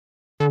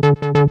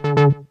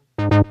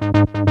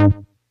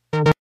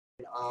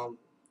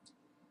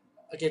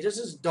Okay, this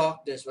is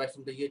Darkness, right,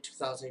 from the year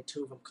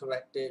 2002, if I'm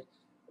corrected.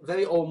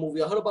 Very old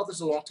movie. I heard about this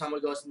a long time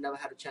ago. I just never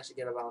had a chance to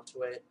get around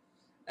to it.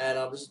 And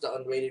this is the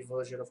unrated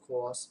version, of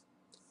course.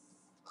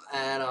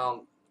 And I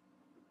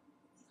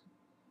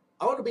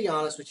want to be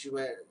honest with you,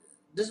 man.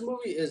 This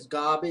movie is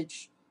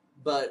garbage,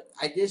 but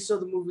I did saw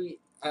the movie.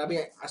 I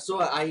mean, I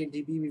saw an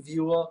IMDb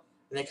reviewer,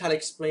 and they kind of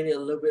explained it a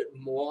little bit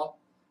more.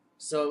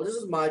 So this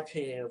is my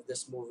opinion of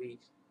this movie.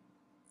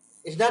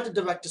 It's not the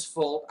director's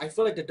fault. I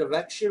feel like the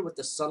direction with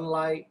the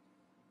sunlight,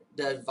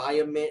 the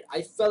environment,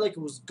 I felt like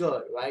it was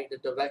good, right? The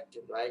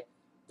directing, right?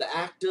 The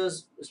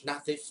actors, it's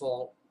not their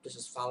fault. They're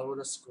just following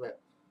a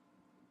script.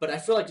 But I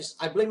feel like this,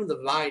 I blame the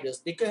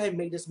writers. They could have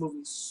made this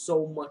movie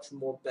so much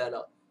more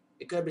better.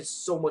 It could have been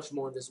so much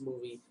more in this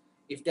movie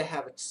if they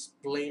have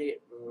explained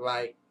it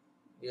right,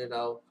 you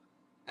know.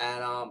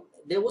 And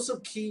there were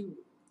some key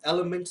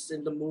elements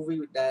in the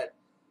movie that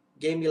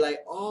gave me like,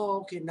 oh,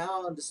 okay,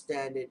 now I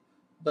understand it.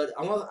 But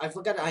I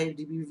forgot the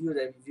IMDb review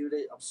that reviewed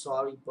it. I'm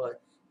sorry,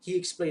 but he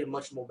explained it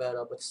much more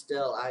better. But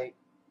still, I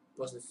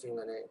wasn't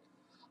feeling it.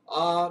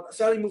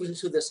 Family moves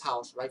into this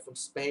house, right, from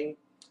Spain,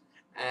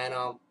 and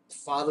the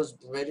father's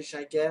British,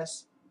 I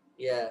guess.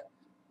 Yeah,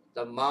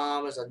 the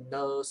mom is a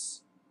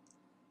nurse.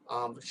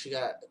 She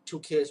got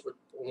two kids with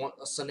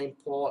a son named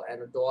Paul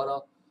and a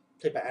daughter,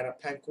 played by Anna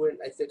Paquin.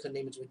 I think her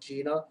name is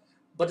Regina.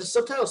 But the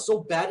subtitle is so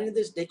bad in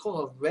this, they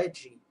call her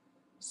Reggie.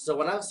 So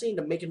when I've seen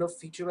the making of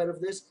featurette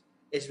of this,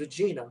 it's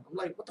Regina. I'm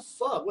like, what the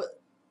fuck? What?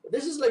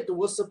 This is like the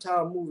worst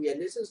subtitle movie,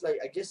 and this is like,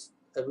 I guess,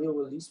 a real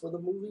release for the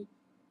movie.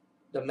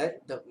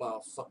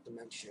 Fuck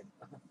Dimension.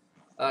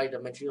 Alright,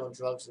 Dimension on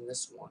drugs in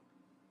this one.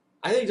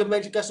 I think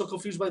Dimension got so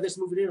confused by this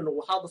movie, they don't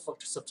know how the fuck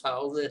to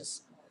subtitle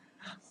this.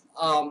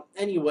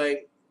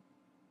 Anyway,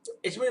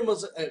 it's pretty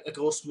much a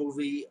ghost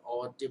movie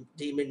or a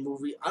demon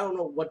movie. I don't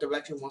know what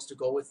direction wants to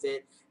go with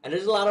it. And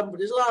there's a lot of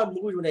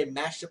movies when they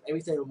mash up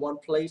everything in one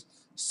place.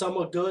 Some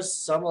are good,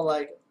 some are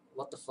like,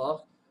 what the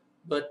fuck?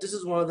 But this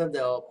is one of them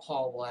that are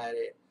horrible at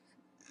it.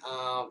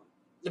 Um,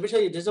 Let me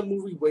tell you, there's a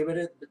movie way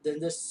better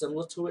than this,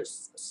 similar to it,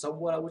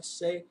 somewhat I would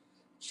say.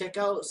 Check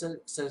out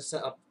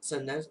Senetel.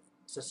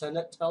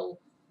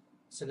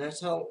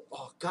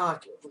 Oh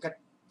God, I forgot.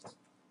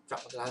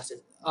 Drop my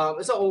glasses.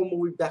 It's an old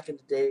movie back in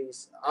the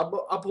days.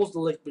 I'll post the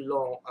link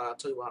below. I'll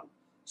tell you what,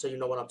 so you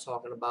know what I'm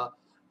talking about.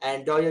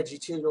 And Daria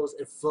Gitino's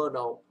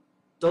Inferno.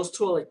 Those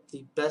two are like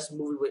the best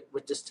movie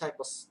with this type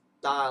of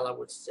style, I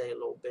would say a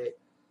little bit.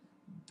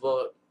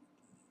 But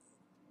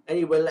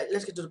anyway,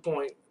 let's get to the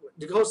point.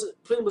 The ghost,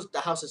 pretty much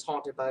the house is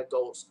haunted by a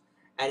ghost,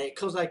 and it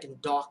comes like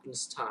in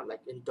darkness time,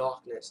 like in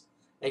darkness.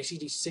 And you see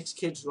these six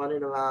kids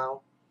running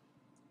around,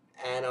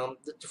 and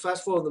to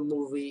fast forward the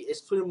movie, it's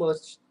pretty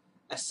much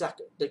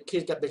the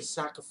kids got been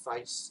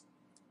sacrificed,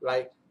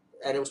 right?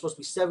 And it was supposed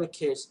to be seven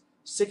kids.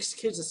 Six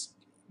kids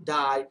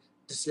died.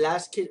 This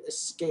last kid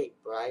escaped,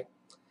 right?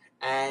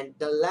 And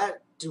the last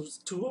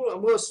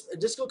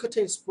this gonna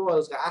contain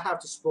spoilers. I have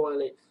to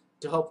spoil it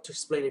to help to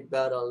explain it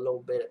better a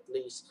little bit at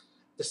least.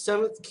 The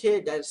seventh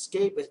kid that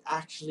escaped is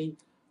actually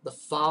the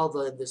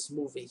father in this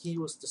movie. He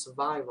was the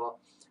survivor.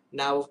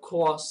 Now, of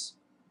course,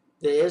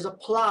 there is a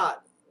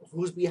plot.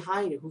 Who's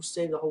behind it? Who's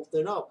setting the whole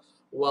thing up?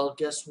 Well,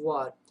 guess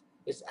what?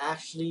 It's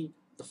actually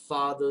the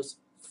father's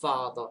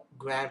father,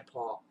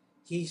 Grandpa.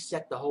 He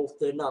set the whole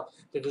thing up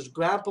because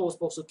Grandpa was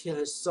supposed to kill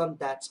his son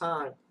that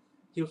time.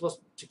 He was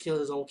supposed to kill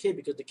his own kid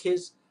because the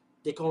kids,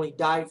 they can only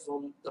die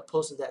from the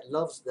person that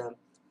loves them.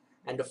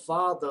 And the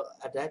father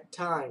at that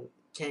time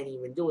can't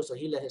even do it, so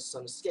he let his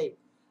son escape.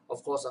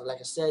 Of course, like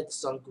I said, the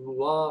son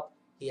grew up.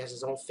 He has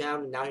his own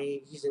family. Now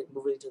he's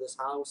moving into this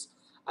house.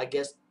 I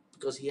guess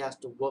because he has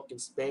to work in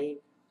Spain,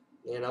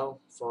 you know,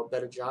 for a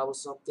better job or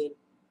something.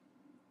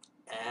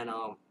 And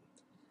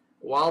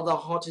while the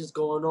hauntings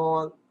going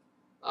on,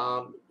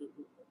 um,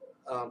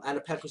 Anna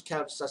Paquin's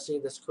character starts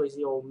seeing this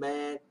crazy old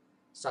man,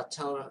 start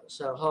telling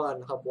her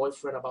and her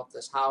boyfriend about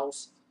this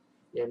house,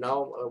 you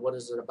know, what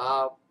is it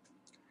about.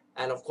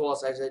 And of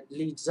course, as it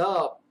leads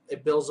up,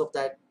 it builds up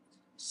that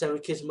seven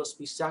kids must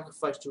be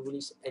sacrificed to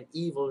release an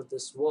evil in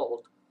this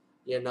world,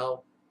 you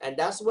know. And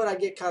that's when I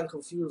get kind of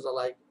confused. I'm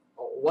like,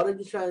 oh, what are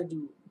you trying to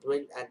do?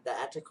 Bring the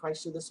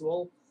Antichrist to this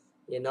world?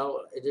 You know,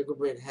 is it going to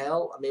bring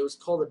hell? I mean, it was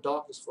called the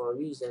darkness for a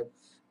reason.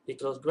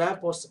 Because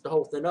Grandpa set the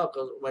whole thing up.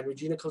 Because when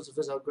Regina comes to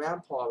visit her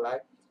Grandpa,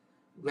 right?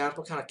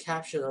 Grandpa kind of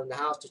captured her in the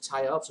house to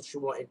tie her up so she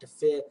won't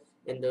interfere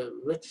in the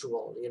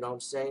ritual. You know what I'm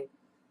saying?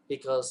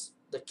 Because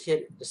the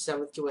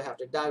seventh kid would have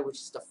to die, which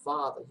is the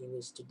father. He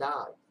needs to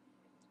die.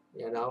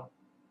 You know?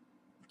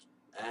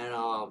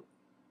 And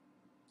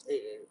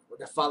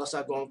the father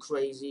started going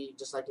crazy,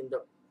 just like in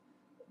the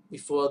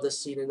before the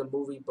scene in the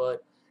movie.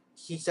 But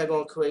he started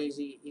going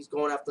crazy. He's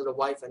going after the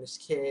wife and his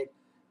kid.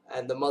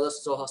 And the mother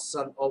saw her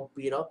son all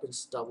beat up and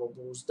stuff, all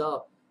bruised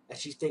up. And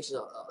she thinks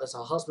it's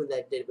her husband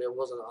that did it, but it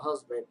wasn't her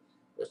husband.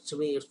 But to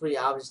me, it's pretty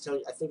obvious.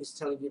 I think it's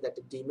telling you that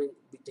the demon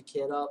beat the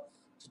kid up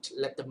to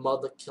let the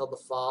mother kill the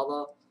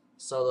father,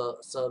 so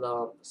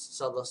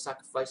the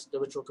sacrifice, the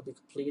ritual could be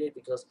completed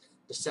because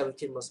the seventh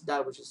kid must die,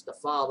 which is the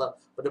father.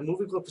 But the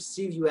movie will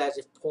perceive you as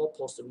if Paul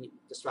supposed to be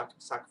the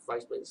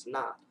sacrifice, but it's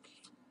not.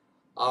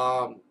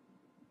 Um,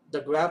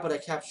 the grandpa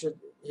that captured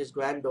his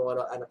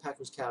granddaughter and the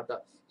Packers character,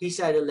 he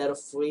decided to let her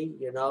free,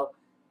 you know,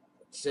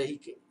 so he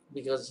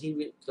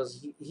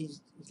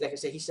like I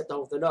said, he set the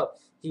whole thing up.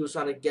 He was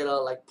trying to get her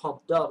like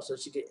pumped up so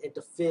she could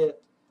interfere,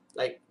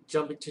 like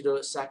jump into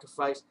the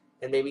sacrifice,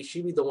 and maybe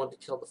she be the one to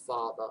kill the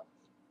father,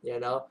 you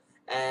know.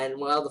 And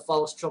while the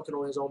father was choking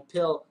on his own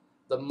pill,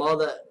 the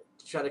mother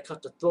tried to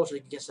cut the throat so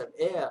he could get some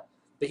air,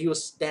 but he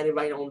was standing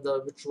right on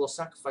the ritual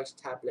sacrifice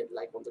tablet,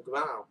 like on the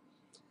ground.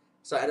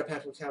 So Anna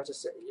Paquin character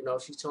said, you know,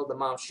 she told the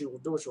mom she will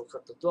do it, she'll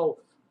cut the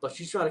throat, but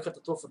she's trying to cut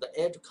the throat for the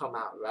air to come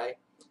out, right?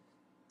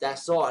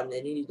 That's all, and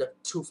they needed the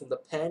tube from the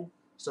pen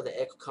so the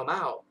air could come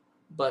out.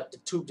 But the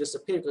tube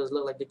disappeared because it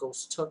looked like the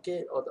ghost took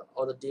it,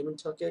 or the demon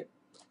took it.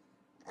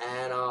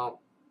 And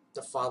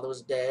the father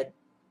was dead.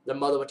 The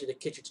mother went to the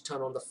kitchen to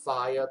turn on the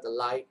fire, the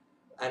light,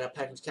 and a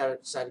Packers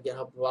character decided to get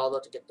her brother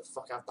to get the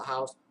fuck out the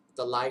house,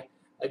 the light.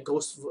 The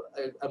ghost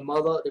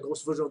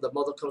version of the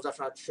mother comes out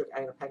trying to trick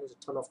Anna Packers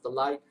to turn off the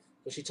light.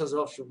 If she turns it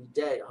off, she'll be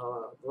dead,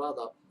 her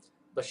brother.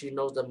 But she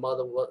knows the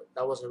mother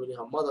that wasn't really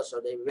her mother, so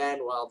they ran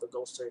while the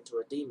ghost turned into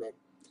a demon.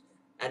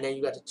 And then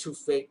you got the two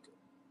fake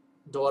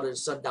daughter and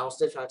son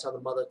downstairs trying to tell the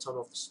mother to turn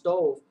off the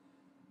stove.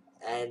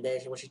 And then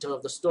when she turned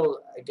off the stove,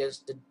 I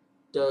guess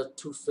the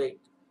two fake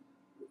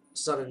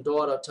son and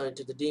daughter turned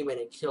into the demon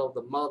and killed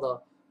the mother,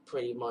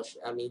 pretty much.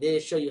 I mean, they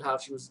didn't show you how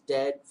she was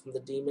dead from the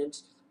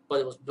demons, but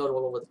it was blood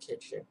all over the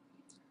kitchen.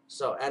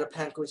 So Anna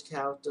Paquin's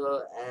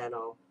character and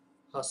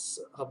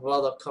her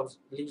brother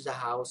leaves the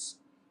house,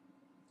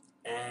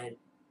 and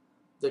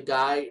the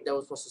guy that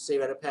was supposed to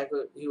save Anna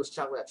Paquin, he was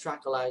shot with a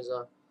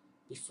tranquilizer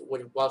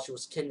while she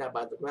was kidnapped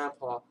by the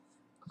grandpa.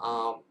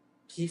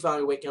 He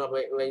finally waking up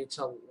ready to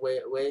tell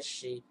where is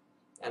she,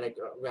 and the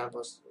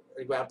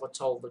grandpa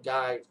told the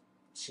guy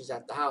she's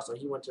at the house, so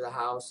he went to the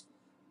house,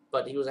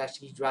 but he was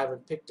actually driving,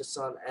 picked the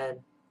son and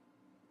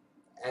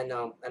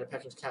the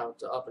Packers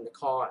character up in the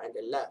car, and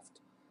they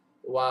left.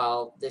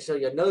 While they show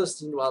you another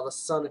scene while the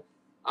son,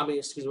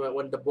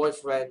 when the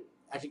boyfriend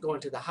actually go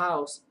into the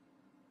house,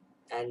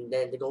 and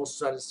then the ghost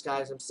tried to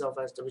disguise himself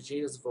as the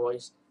Regina's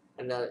voice,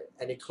 and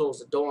they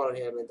closed the door on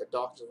him, and the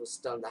doctor was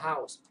still in the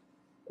house.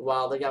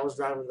 While the guy was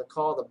driving the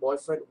car, the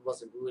boyfriend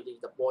wasn't really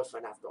the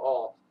boyfriend after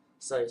all.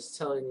 So he's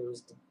telling you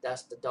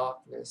that's the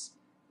darkness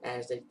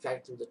as they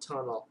drag through the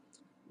tunnel.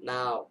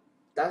 Now,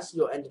 that's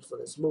your ending for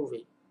this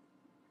movie.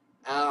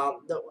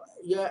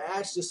 You're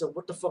asking yourself,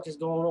 what the fuck is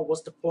going on?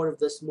 What's the point of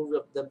this movie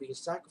of them being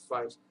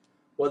sacrificed?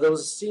 Well, there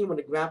was a scene when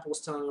the grandpa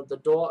was telling the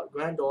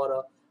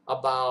granddaughter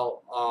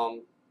about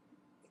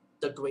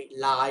the great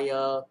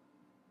liar,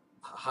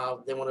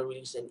 how they want to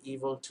release an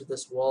evil to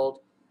this world.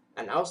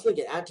 And I was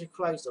thinking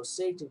Antichrist or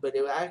Satan, but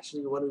they were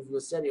actually, one of you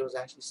said it was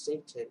actually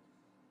Satan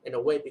in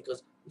a way,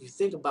 because if you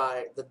think about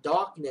it, the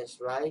darkness,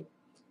 right,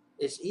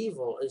 is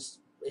evil, is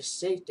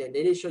Satan.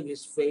 They didn't show you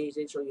his face,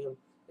 they didn't show you him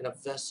in a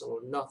vessel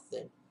or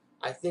nothing.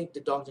 I think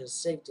the darkness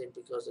is Satan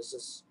because it's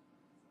just,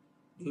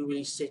 you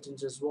release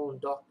Satan's as well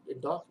in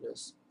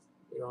darkness.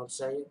 You know what I'm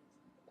saying?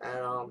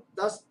 And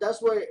that's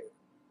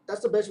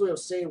the best way of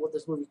saying what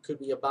this movie could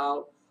be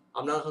about.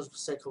 I'm not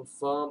 100%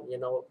 confirmed, you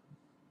know.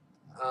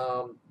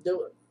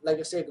 Like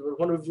I said,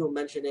 one reviewer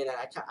mentioned it,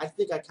 and I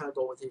think I kind of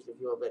go with his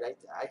review of it.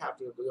 I have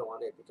to agree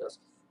on it because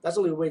that's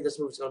the only way this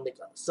movie's gonna make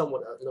a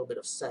little bit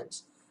of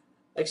sense.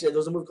 Actually, there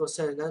was a movie called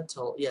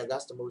Sentimental. Yeah,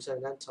 that's the movie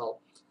Sentimental,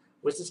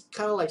 which is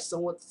kind of like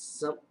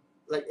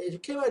like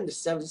it came out in the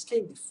 70s. It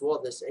came before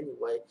this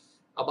anyway,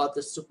 about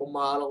this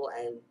supermodel,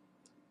 and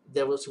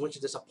she went to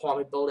this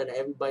apartment building, and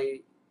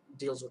everybody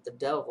deals with the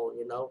devil,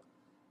 you know.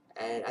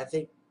 And I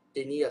think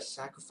they need a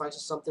sacrifice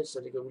or something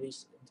so they can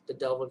release the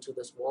devil into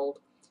this world.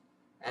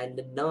 And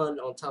the nun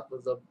on top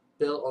of the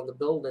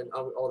building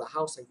or the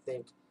house, I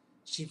think,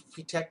 she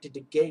protected the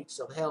gates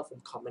of hell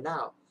from coming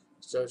out.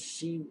 So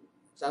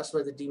that's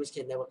why the demons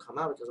can never come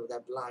out, because of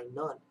that blind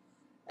nun.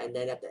 And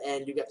then at the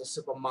end, you got the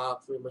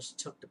supermodel pretty much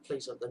took the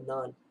place of the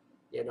nun,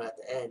 you know, at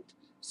the end.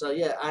 So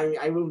yeah,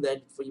 I ruined the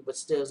ending for you, but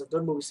still, it's a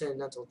good movie,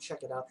 Sentimental.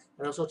 Check it out,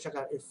 and also check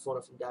out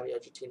Inferno from Dario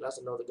Argentino. That's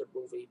another good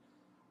movie.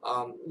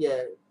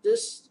 Yeah,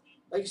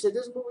 like I said,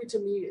 this movie to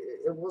me,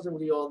 it wasn't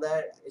really all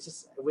that. It's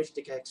just, I wish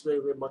they could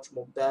explain it much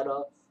more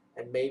better,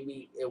 and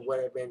maybe it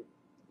would have been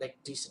like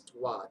decent to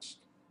watch.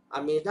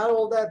 I mean, it's not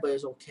all that, but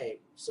it's okay.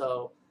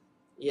 So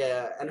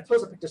yeah, and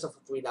plus I picked this up for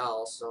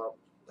 $3, so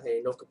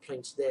hey, no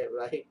complaints there,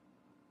 right?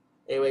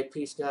 Anyway,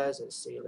 peace, guys, and see you later.